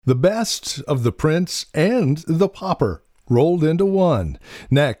The best of the Prince and the Pauper rolled into one.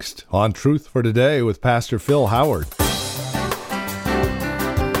 Next on Truth for Today with Pastor Phil Howard.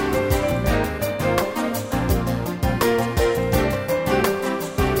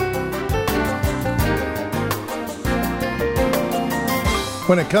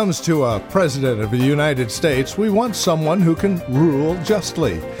 When it comes to a president of the United States, we want someone who can rule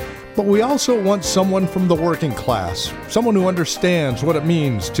justly. But we also want someone from the working class, someone who understands what it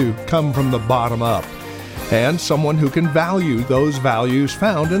means to come from the bottom up, and someone who can value those values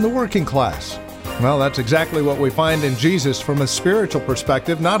found in the working class. Well, that's exactly what we find in Jesus from a spiritual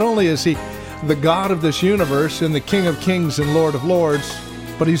perspective. Not only is he the God of this universe and the King of Kings and Lord of Lords,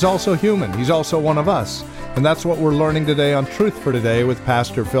 but he's also human. He's also one of us. And that's what we're learning today on Truth for Today with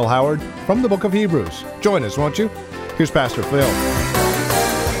Pastor Phil Howard from the book of Hebrews. Join us, won't you? Here's Pastor Phil.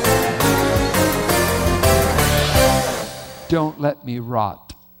 Don't let me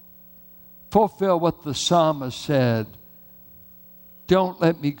rot. Fulfill what the psalmist said. Don't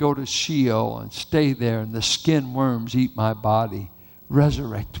let me go to Sheol and stay there and the skin worms eat my body.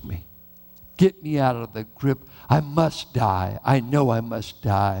 Resurrect me. Get me out of the grip. I must die. I know I must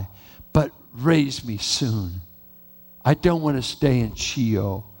die. But raise me soon. I don't want to stay in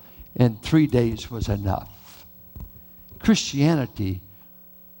Sheol. And 3 days was enough. Christianity,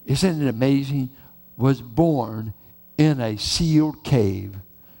 isn't it amazing, was born in a sealed cave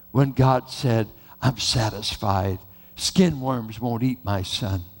when God said, I'm satisfied. Skin worms won't eat my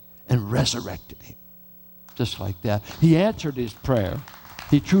son, and resurrected him. Just like that. He answered his prayer.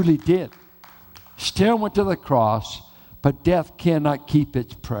 He truly did. Still went to the cross, but death cannot keep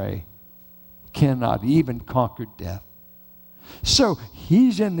its prey. Cannot even conquer death. So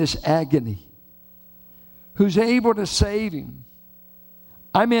he's in this agony. Who's able to save him?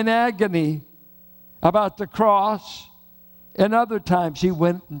 I'm in agony about the cross. And other times he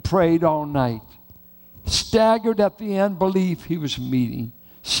went and prayed all night. Staggered at the unbelief he was meeting.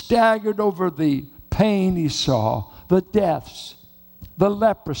 Staggered over the pain he saw. The deaths. The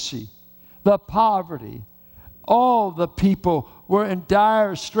leprosy. The poverty. All the people were in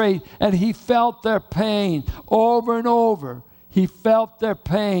dire strait. And he felt their pain over and over. He felt their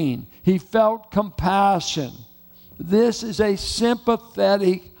pain. He felt compassion. This is a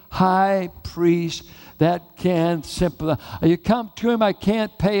sympathetic high priest that can sympathize. You come to him, I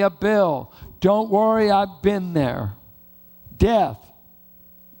can't pay a bill. Don't worry, I've been there. Death.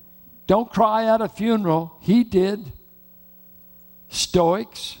 Don't cry at a funeral. He did.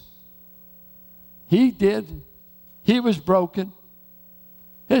 Stoics. He did. He was broken.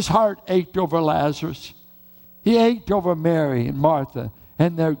 His heart ached over Lazarus. He ached over Mary and Martha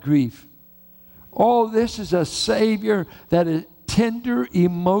and their grief. Oh, this is a Savior that is tender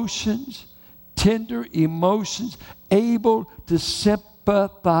emotions, able to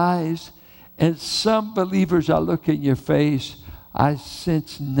sympathize. And some believers, I look in your face, I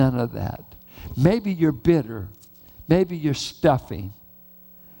sense none of that. Maybe you're bitter. Maybe you're stuffing.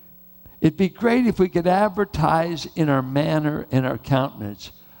 It'd be great if we could advertise in our manner, in our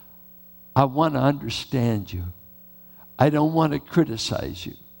countenance, I want to understand you. I don't want to criticize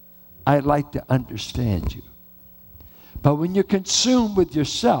you. I'd like to understand you. But when you're consumed with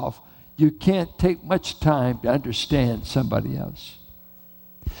yourself, you can't take much time to understand somebody else.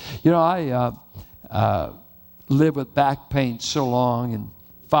 You know, I lived with back pain so long and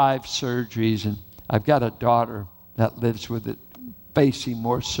 5 surgeries, and I've got a daughter that lives with it, facing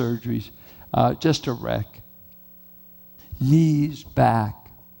more surgeries. Just a wreck. Knees, back.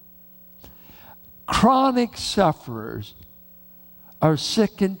 Chronic sufferers are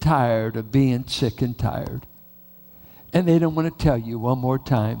sick and tired of being sick and tired. And they don't want to tell you one more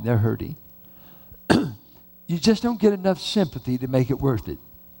time they're hurting. You just don't get enough sympathy to make it worth it.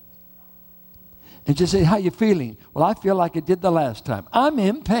 And just say, how you feeling? Well, I feel like I did the last time. I'm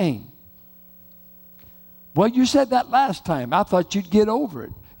in pain. Well, you said that last time. I thought you'd get over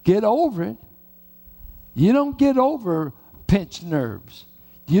it. Get over it. You don't get over pinched nerves.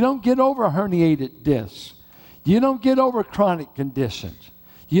 You don't get over herniated discs. You don't get over chronic conditions.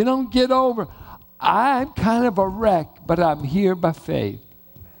 You don't get over... I'm kind of a wreck, but I'm here by faith.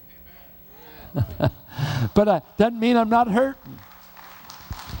 But doesn't mean I'm not hurting.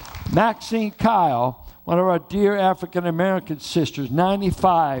 Maxine Kyle, one of our dear African-American sisters,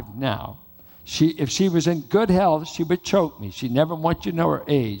 95 now. If she was in good health, she would choke me. She never wants you to know her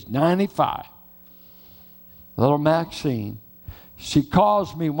age. 95. Little Maxine. She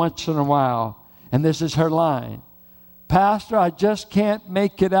calls me once in a while, and this is her line. Pastor, I just can't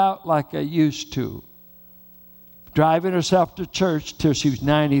make it out like I used to. Driving herself to church till she was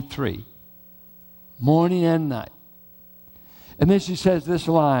 93. Morning and night. And then she says this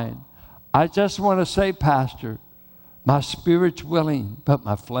line, I just want to say, Pastor, my spirit's willing, but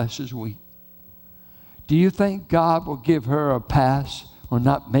my flesh is weak. Do you think God will give her a pass on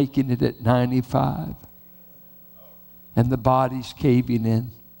not making it at 95? And the body's caving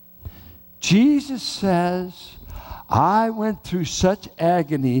in. Jesus says, I went through such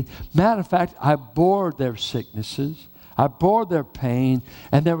agony. Matter of fact, I bore their sicknesses. I bore their pain.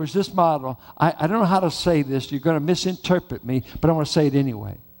 And there was this model. I don't know how to say this. You're going to misinterpret me, but I want to say it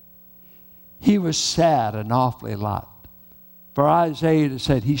anyway. He was sad an awfully lot. For Isaiah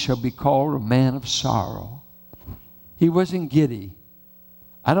said, he shall be called a man of sorrow. He wasn't giddy.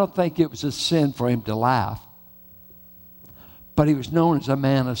 I don't think it was a sin for him to laugh. But he was known as a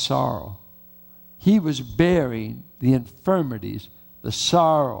man of sorrow. He was bearing the infirmities, the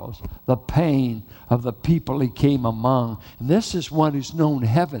sorrows, the pain of the people he came among. And this is one who's known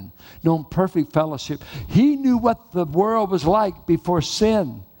heaven, known perfect fellowship. He knew what the world was like before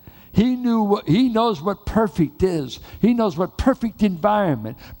sin. He knows what perfect is. He knows what perfect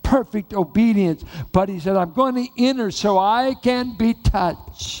environment, perfect obedience. But he said, I'm going to enter so I can be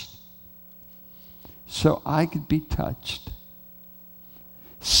touched. So I can be touched.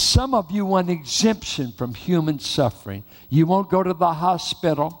 Some of you want exemption from human suffering. You won't go to the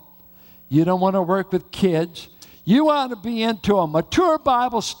hospital. You don't want to work with kids. You want to be into a mature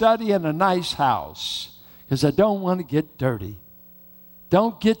Bible study in a nice house because I don't want to get dirty.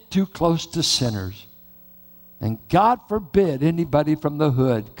 Don't get too close to sinners. And God forbid anybody from the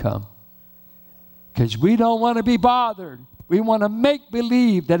hood come. Because we don't want to be bothered. We want to make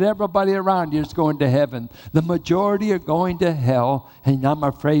believe that everybody around you is going to heaven. The majority are going to hell, and I'm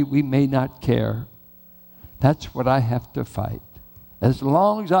afraid we may not care. That's what I have to fight. As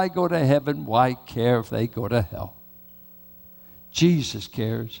long as I go to heaven, why care if they go to hell? Jesus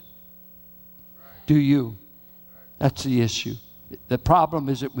cares. Do you? That's the issue. The problem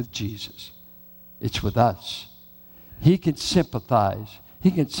isn't with Jesus. It's with us. He can sympathize.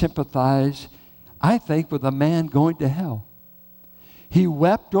 He can sympathize, I think, with a man going to hell. He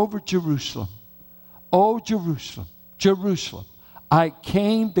wept over Jerusalem. Oh, Jerusalem, Jerusalem, I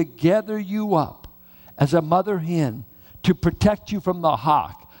came to gather you up as a mother hen to protect you from the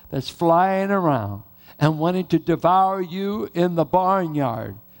hawk that's flying around and wanting to devour you in the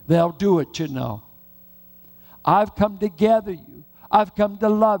barnyard. They'll do it, you know. I've come to gather you. I've come to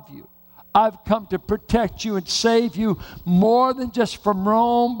love you. I've come to protect you and save you more than just from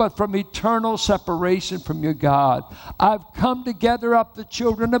Rome, but from eternal separation from your God. I've come to gather up the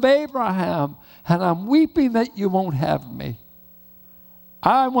children of Abraham, and I'm weeping that you won't have me.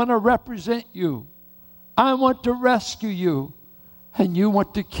 I want to represent you. I want to rescue you, and you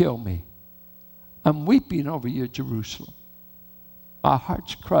want to kill me. I'm weeping over you, Jerusalem. My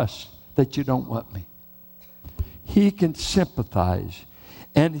heart's crushed that you don't want me. He can sympathize.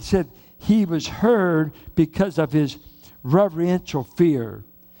 And he said, he was heard because of his reverential fear.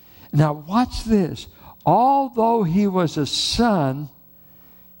 Now watch this. Although he was a son,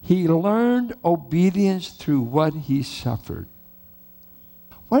 he learned obedience through what he suffered.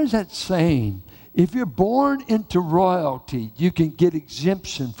 What is that saying? If you're born into royalty, you can get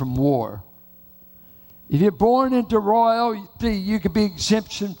exemption from war. If you're born into royalty, you can be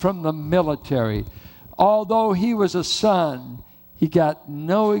exemption from the military. Although he was a son, he got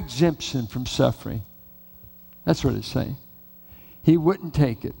no exemption from suffering. That's what it's saying. He wouldn't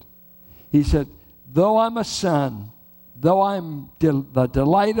take it. He said, though I'm a son, though I'm the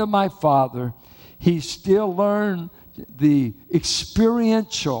delight of my father, he still learned the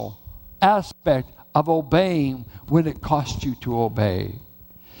experiential aspect of obeying when it cost you to obey.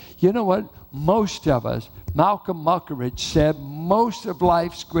 You know what? Most of us, Malcolm Muggeridge said, most of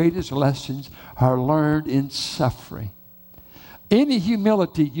life's greatest lessons are learned in suffering. Any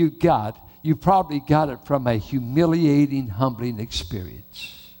humility you probably got it from a humiliating, humbling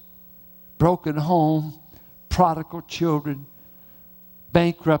experience. Broken home, prodigal children,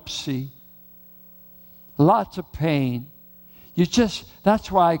 bankruptcy, lots of pain. That's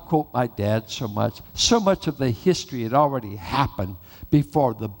why I quote my dad so much. So much of the history had already happened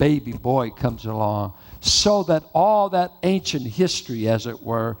before the baby boy comes along. So that all that ancient history, as it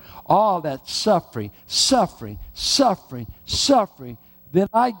were, all that suffering, then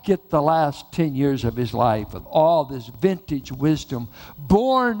I get the last 10 years of his life with all this vintage wisdom,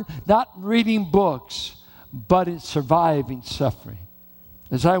 born not in reading books, but in surviving suffering.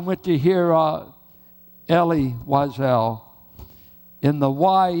 As I went to hear Elie Wiesel in the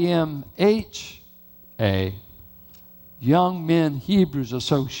YMHA, Young Men Hebrews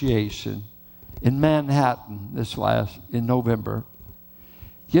Association, in Manhattan in November.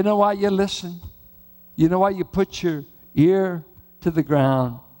 You know why you listen? You know why you put your ear to the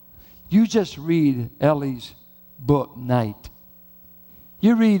ground. You just read Ellie's book, Night.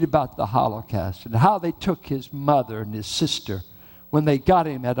 You read about the Holocaust and how they took his mother and his sister when they got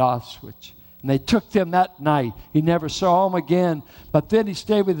him at Auschwitz. And they took them that night. He never saw them again, but then he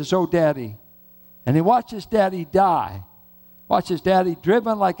stayed with his old daddy. And he watched his daddy die. Watched his daddy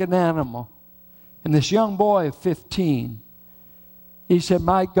driven like an animal. And this young boy of 15, he said,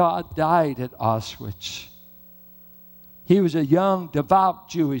 my God died at Auschwitz. He was a young, devout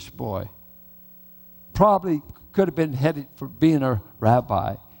Jewish boy. Probably could have been headed for being a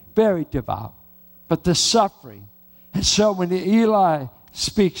rabbi. Very devout. But the suffering. And so when Eli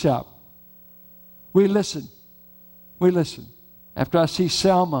speaks up, we listen. We listen. After I see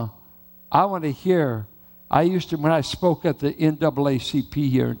Selma, I want to hear. I used to, when I spoke at the NAACP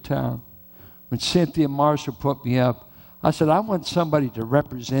here in town, when Cynthia Marshall put me up, I said, I want somebody to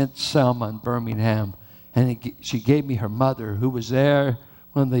represent Selma in Birmingham. And she gave me her mother, who was there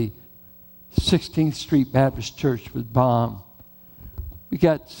when the 16th Street Baptist Church was bombed. We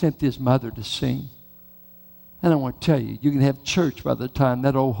got Cynthia's mother to sing. And I want to tell you, you can have church by the time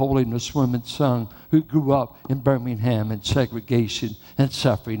that old holiness woman sung, who grew up in Birmingham in segregation and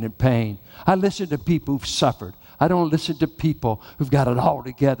suffering and pain. I listen to people who've suffered. I don't listen to people who've got it all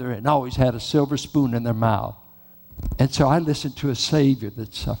together and always had a silver spoon in their mouth. And so I listen to a Savior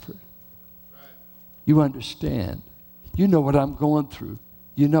that suffered. You understand. You know what I'm going through.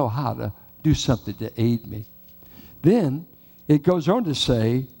 You know how to do something to aid me. Then it goes on to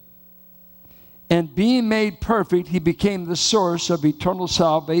say, and being made perfect, he became the source of eternal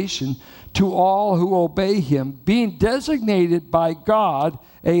salvation to all who obey him, being designated by God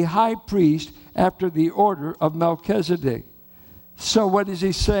a high priest after the order of Melchizedek. So what is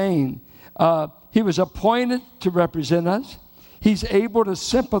he saying? He was appointed to represent us. He's able to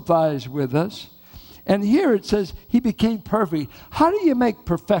sympathize with us. And here it says he became perfect. How do you make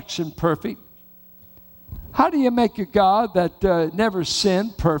perfection perfect? How do you make a God that never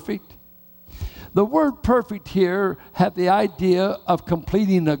sinned perfect? The word perfect here had the idea of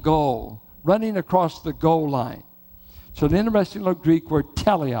completing a goal, running across the goal line. So an interesting little Greek word,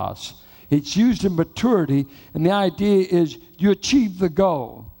 teleos. It's used in maturity, and the idea is you achieved the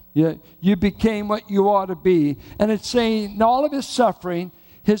goal. You became what you ought to be. And it's saying in all of his suffering,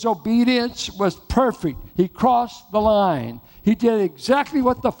 his obedience was perfect. He crossed the line. He did exactly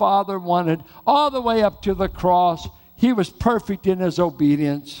what the Father wanted, all the way up to the cross. He was perfect in his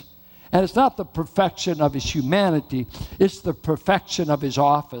obedience. And it's not the perfection of his humanity, it's the perfection of his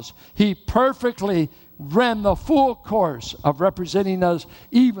office. He perfectly ran the full course of representing us,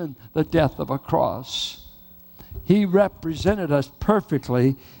 even the death of a cross. He represented us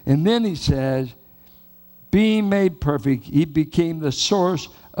perfectly. And then he says, being made perfect, he became the source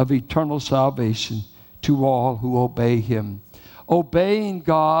of eternal salvation to all who obey him. Obeying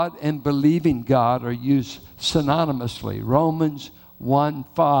God and believing God are used synonymously. Romans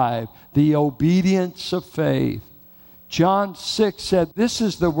 1:5, the obedience of faith. John 6 said, this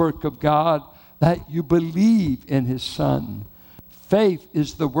is the work of God, that you believe in his Son. Faith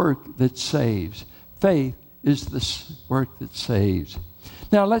is the work that saves. Faith is the work that saves.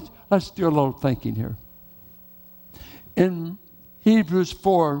 Now let's do a little thinking here. In Hebrews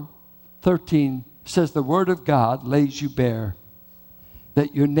 4:13 says the word of God lays you bare,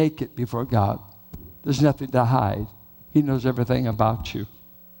 that you're naked before God. There's nothing to hide. He knows everything about you.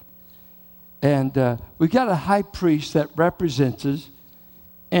 And we got a high priest that represents us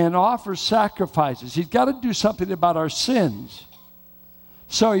and offers sacrifices. He's got to do something about our sins.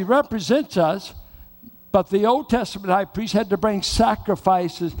 So he represents us, but the Old Testament high priest had to bring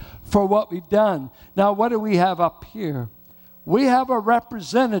sacrifices for what we've done. Now, what do we have up here? We have a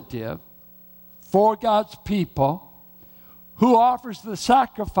representative for God's people who offers the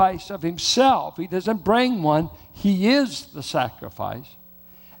sacrifice of himself. He doesn't bring one. He is the sacrifice.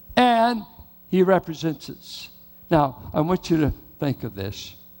 And he represents us. Now, I want you to think of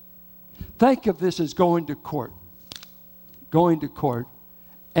this. Think of this as going to court. Going to court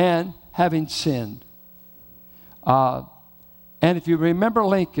and having sinned. And if you remember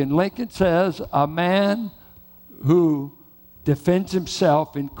Lincoln says a man who defends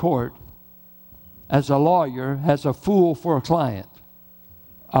himself in court as a lawyer has a fool for a client.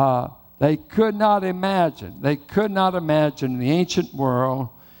 They could not imagine in the ancient world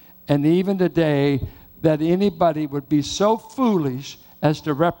and even today that anybody would be so foolish as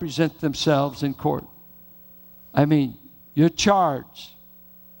to represent themselves in court. I mean, you're charged.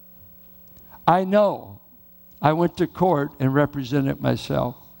 I know. I went to court and represented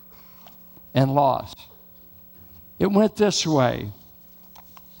myself and lost. It went this way.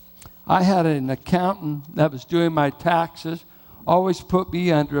 I had an accountant that was doing my taxes always put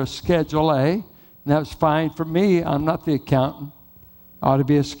me under a Schedule A, and that was fine for me. I'm not the accountant. I ought to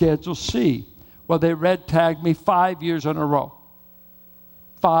be a Schedule C. Well, they red tagged me 5 years in a row.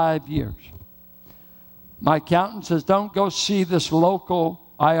 5 years. My accountant says, don't go see this local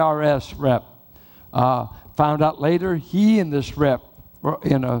IRS rep. Found out later, he and this rep were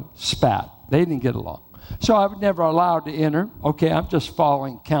in a spat. They didn't get along. So I was never allowed to enter. Okay, I'm just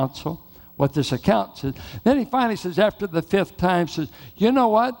following counsel, what this accountant says. Then he finally says, after the 5th time, says, you know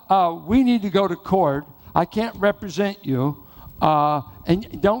what? We need to go to court. I can't represent you.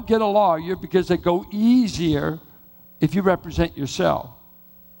 And don't get a lawyer because they go easier if you represent yourself.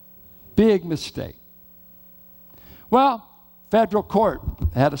 Big mistake. Well, federal court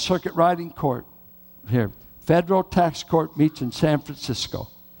had a circuit riding court here. Federal tax court meets in San Francisco.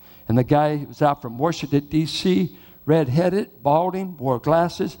 And the guy was out from Washington, D.C., red-headed, balding, wore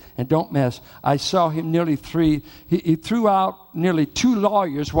glasses, and don't mess. I saw him he threw out nearly 2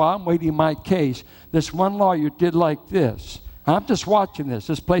 lawyers while I'm waiting my case. This one lawyer did like this. I'm just watching this.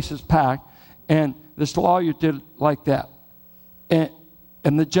 This place is packed. And this lawyer did like that.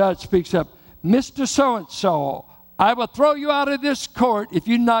 And the judge speaks up, Mr. So-and-so, I will throw you out of this court if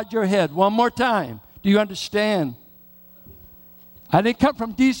you nod your head one more time. Do you understand? I didn't come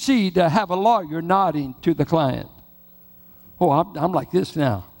from D.C. to have a lawyer nodding to the client. Oh, I'm like this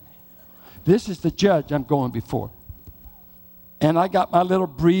now. This is the judge I'm going before. And I got my little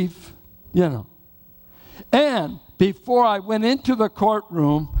brief, And before I went into the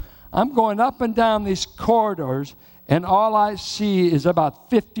courtroom, I'm going up and down these corridors, and all I see is about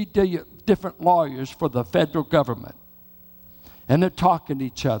 50 different lawyers for the federal government. And they're talking to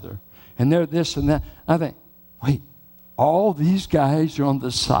each other. And they're this and that. I think, wait, all these guys are on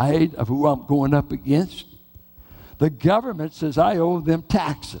the side of who I'm going up against? The government says I owe them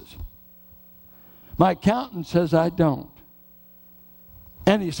taxes. My accountant says I don't.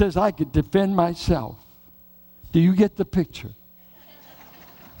 And he says I could defend myself. Do you get the picture?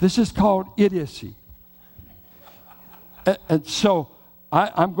 This is called idiocy. And so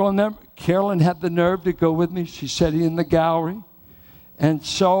I'm going there. Carolyn had the nerve to go with me. She's sitting in the gallery. And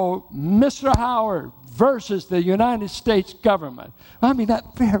so Mr. Howard versus the United States government. I mean,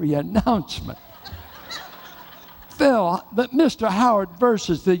 that very announcement. Phil, that Mr. Howard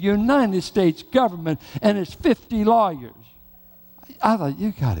versus the United States government and its 50 lawyers. I thought,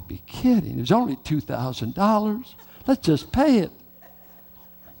 you got to be kidding. It was only $2,000. Let's just pay it.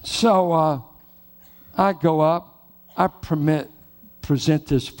 So I go up. I present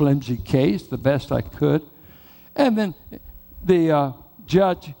this flimsy case the best I could. And then the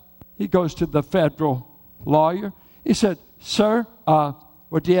judge, he goes to the federal lawyer. He said, sir,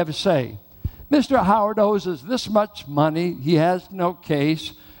 what do you have to say? Mr. Howard owes us this much money. He has no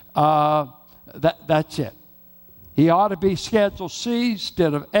case. That's it. He ought to be Schedule C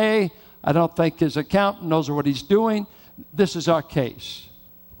instead of A. I don't think his accountant knows what he's doing. This is our case.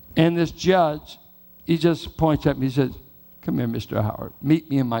 And this judge, he just points at me. He says, come here, Mr. Howard. Meet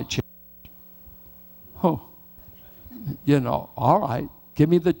me in my chair. Oh, all right. Give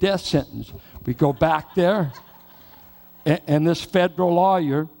me the death sentence. We go back there, and this federal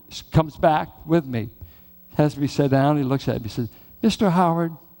lawyer comes back with me. Has me sit down. He looks at me and says, Mr.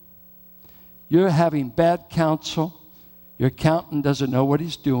 Howard, you're having bad counsel. Your accountant doesn't know what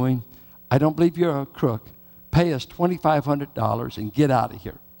he's doing. I don't believe you're a crook. Pay us $2,500 and get out of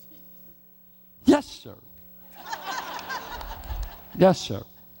here. Yes, sir. Yes, sir.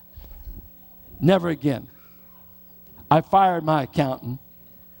 Never again. I fired my accountant.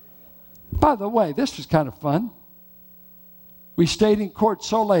 By the way, this was kind of fun. We stayed in court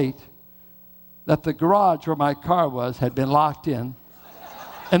so late that the garage where my car was had been locked in,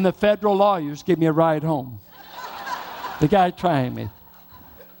 and the federal lawyers gave me a ride home. The guy trying me.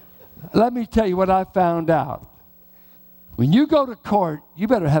 Let me tell you what I found out. When you go to court, you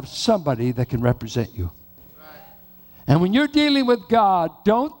better have somebody that can represent you. And when you're dealing with God,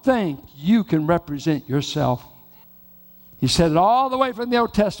 don't think you can represent yourself. He said it all the way from the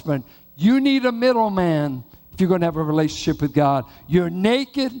Old Testament. You need a middleman if you're going to have a relationship with God. You're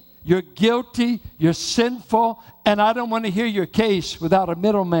naked, you're guilty, you're sinful, and I don't want to hear your case without a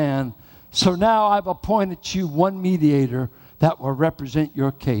middleman. So now I've appointed you one mediator that will represent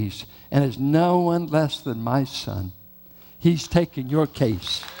your case, and it's no one less than my son. He's taking your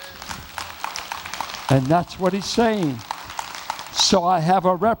case. And that's what he's saying. So I have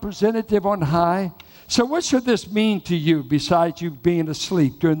a representative on high. So what should this mean to you besides you being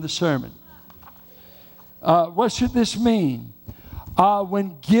asleep during the sermon? What should this mean?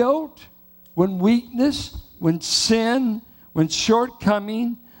 When guilt, when weakness, when sin, when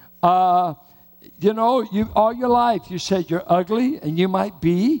shortcoming, all your life you said you're ugly, and you might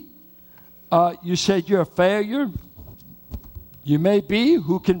be. You said you're a failure. You may be.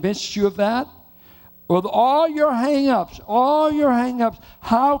 Who convinced you of that? With all your hang-ups,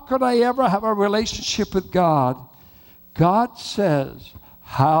 how could I ever have a relationship with God? God says,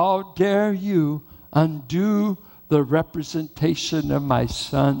 how dare you undo the representation of my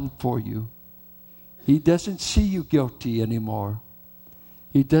Son for you? He doesn't see you guilty anymore.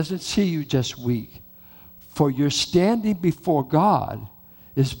 He doesn't see you just weak. For your standing before God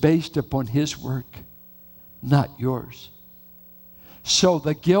is based upon His work, not yours. So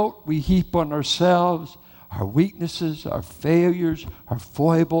the guilt we heap on ourselves, our weaknesses, our failures, our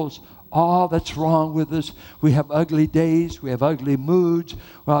foibles, all that's wrong with us. We have ugly days. We have ugly moods.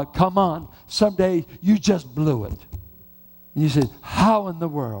 Well, come on. Someday you just blew it. And you said, how in the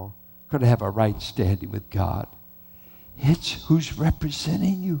world could I have a right standing with God? It's who's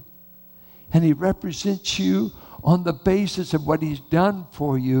representing you. And He represents you on the basis of what He's done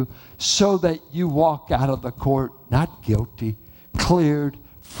for you so that you walk out of the court not guilty, cleared,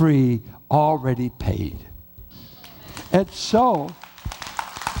 free, already paid. And so,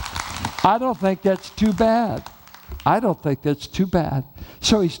 I don't think that's too bad.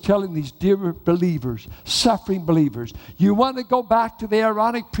 So He's telling these dear believers, suffering believers, you want to go back to the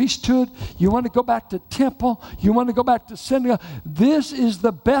Aaronic priesthood? You want to go back to temple? You want to go back to synagogue? This is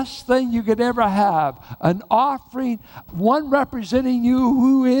the best thing you could ever have. An offering, one representing you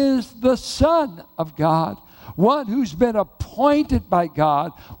who is the Son of God. One who's been appointed by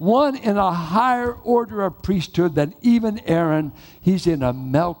God, one in a higher order of priesthood than even Aaron. He's in a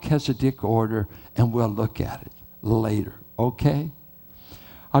Melchizedek order, and we'll look at it later, okay?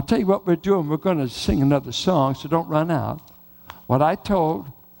 I'll tell you what we're doing. We're going to sing another song, so don't run out. What I told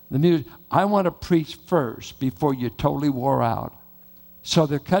the music, I want to preach first before you totally wore out. So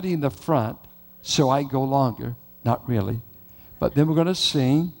they're cutting the front so I go longer. Not really. But then we're going to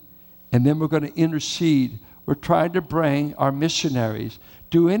sing, and then we're going to intercede. We're trying to bring our missionaries.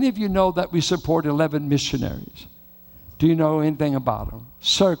 Do any of you know that we support 11 missionaries? Do you know anything about them?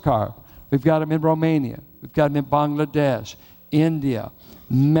 Sarkar, we've got them in Romania. We've got them in Bangladesh, India,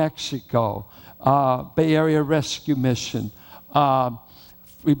 Mexico, Bay Area Rescue Mission.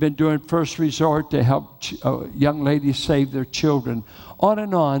 We've been doing First Resort to help young ladies save their children. On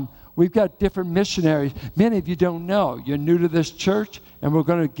and on. We've got different missionaries. Many of you don't know. You're new to this church, and we're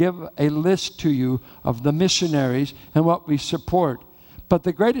going to give a list to you of the missionaries and what we support. But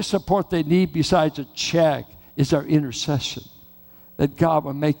the greatest support they need besides a check is our intercession. That God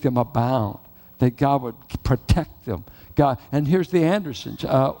would make them abound. That God would protect them. God, and here's the Andersons,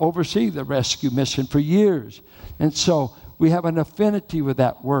 oversee the rescue mission for years. And so we have an affinity with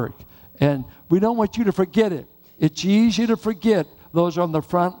that work. And we don't want you to forget it. It's easy to forget those on the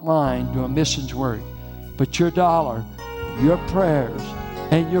front line doing missions work. But your dollar, your prayers,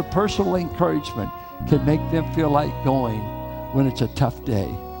 and your personal encouragement can make them feel like going when it's a tough day.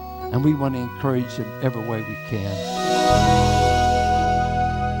 And we want to encourage them every way we can.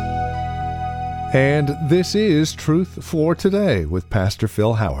 And this is Truth for Today with Pastor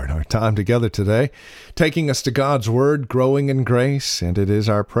Phil Howard. Our time together today, taking us to God's Word, growing in grace. And it is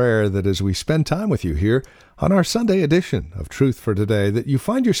our prayer that as we spend time with you here on our Sunday edition of Truth for Today, that you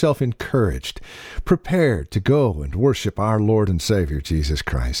find yourself encouraged, prepared to go and worship our Lord and Savior, Jesus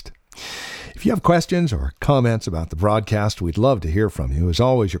Christ. If you have questions or comments about the broadcast, we'd love to hear from you. As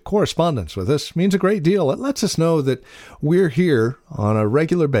always, your correspondence with us means a great deal. It lets us know that we're here on a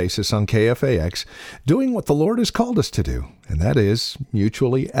regular basis on KFAX doing what the Lord has called us to do, and that is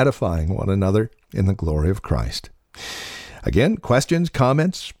mutually edifying one another in the glory of Christ. Again, questions,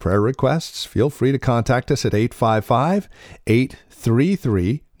 comments, prayer requests, feel free to contact us at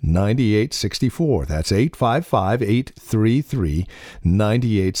 855-833-9864. That's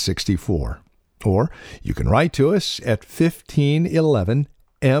 855-833-9864. Or you can write to us at 1511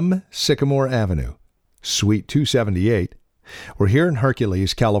 M. Sycamore Avenue, Suite 278. We're here in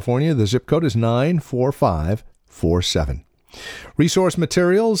Hercules, California. The zip code is 94547. Resource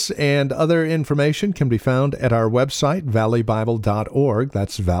materials and other information can be found at our website, valleybible.org.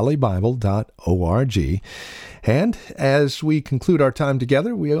 That's valleybible.org. And as we conclude our time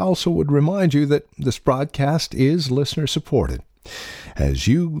together, we also would remind you that this broadcast is listener-supported. As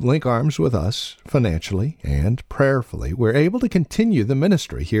you link arms with us financially and prayerfully, we're able to continue the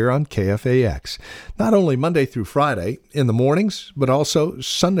ministry here on KFAX, not only Monday through Friday in the mornings, but also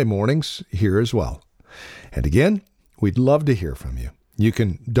Sunday mornings here as well. And again, we'd love to hear from you. You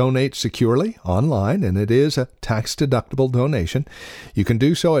can donate securely online, and it is a tax-deductible donation. You can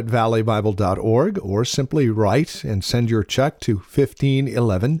do so at valleybible.org or simply write and send your check to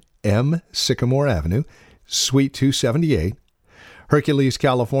 1511 M Sycamore Avenue, Suite 278, Hercules,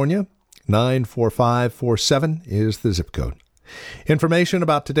 California, 94547 is the zip code. Information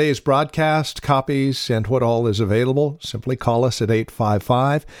about today's broadcast, copies, and what all is available, simply call us at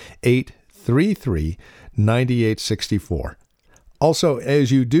 855-833-9864. Also,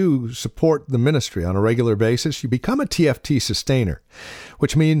 as you do support the ministry on a regular basis, you become a TFT sustainer,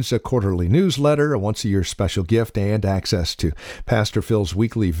 which means a quarterly newsletter, a once-a-year special gift, and access to Pastor Phil's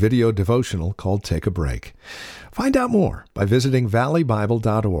weekly video devotional called Take a Break. Find out more by visiting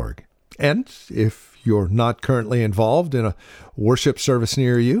valleybible.org. And if you're not currently involved in a worship service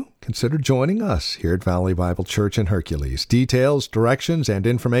near you, consider joining us here at Valley Bible Church in Hercules. Details, directions, and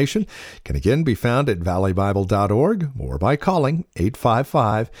information can again be found at valleybible.org or by calling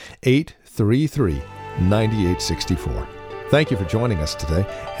 855-833-9864. Thank you for joining us today,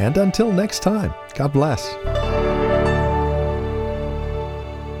 and until next time, God bless.